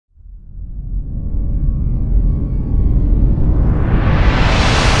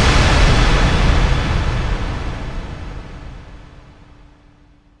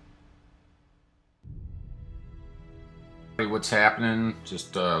what's happening.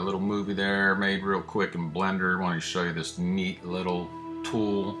 Just a little movie there made real quick in Blender. I wanted to show you this neat little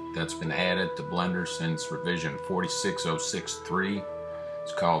tool that's been added to Blender since revision 46063.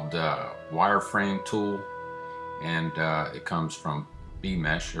 It's called Wireframe tool, and it comes from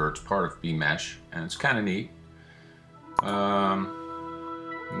BMesh, or it's part of BMesh, and it's kind of neat.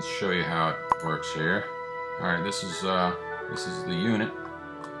 Let's show you how it works here. Alright, this is the unit,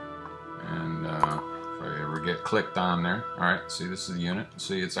 and if I ever get clicked on there, alright, see, this is the unit.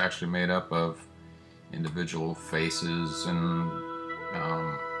 See, it's actually made up of individual faces, and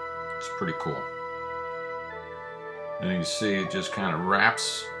it's pretty cool. And you see it just kind of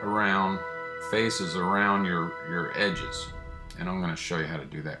wraps around faces around your edges, and I'm going to show you how to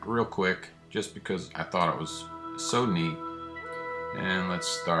do that real quick just because I thought it was so neat. And let's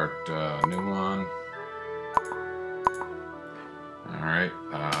start a new one. Alright,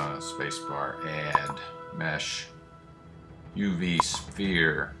 spacebar, add, mesh, UV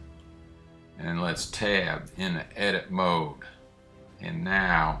sphere, and let's tab in the edit mode. And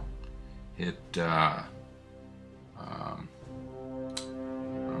now hit, I'm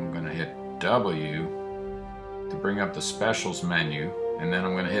going to hit W to bring up the specials menu, and then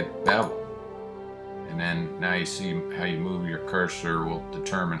I'm going to hit bevel. And then now you see how you move your cursor will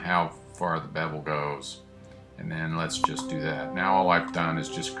determine how far the bevel goes. And then let's just do that. Now all I've done is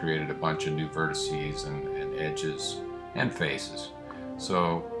just created a bunch of new vertices and edges and faces.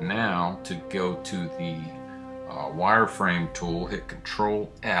 So now to go to the wireframe tool, hit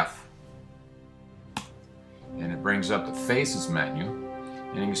Control F, and it brings up the faces menu.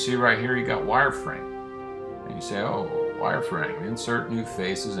 And you can see right here you got wireframe. And you say, oh, wireframe, insert new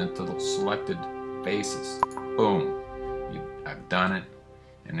faces into the selected faces. Boom. I've done it,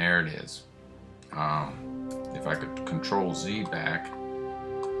 and there it is. If I could Control Z back,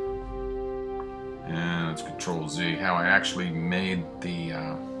 and let's Control Z. How I actually made the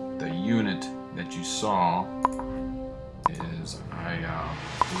unit that you saw is I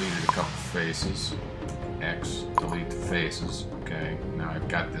deleted a couple faces. X, delete the faces. Okay, now I've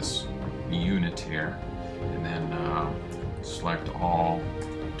got this unit here, and then select all,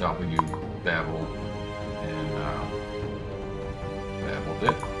 W, bevel, and beveled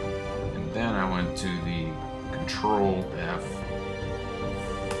it. And then I went to the Control F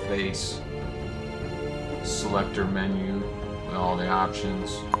face selector menu with all the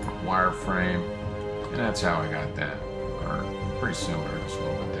options, wireframe, and that's how I got that. Or pretty similar, it's a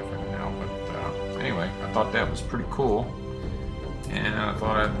little bit different now, but anyway, I thought that was pretty cool, and I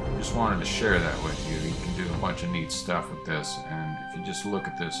thought I just wanted to share that with you. You can do a bunch of neat stuff with this, and if you just look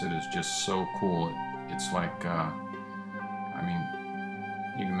at this, it is just so cool. It's like, I mean,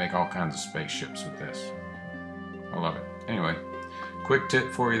 you can make all kinds of spaceships with this. I love it. Anyway, quick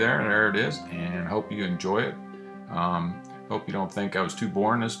tip for you there. There it is, and hope you enjoy it. Hope you don't think I was too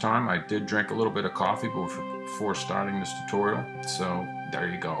boring this time. I did drink a little bit of coffee before starting this tutorial, so there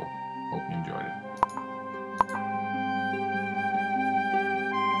you go. Hope you enjoyed it.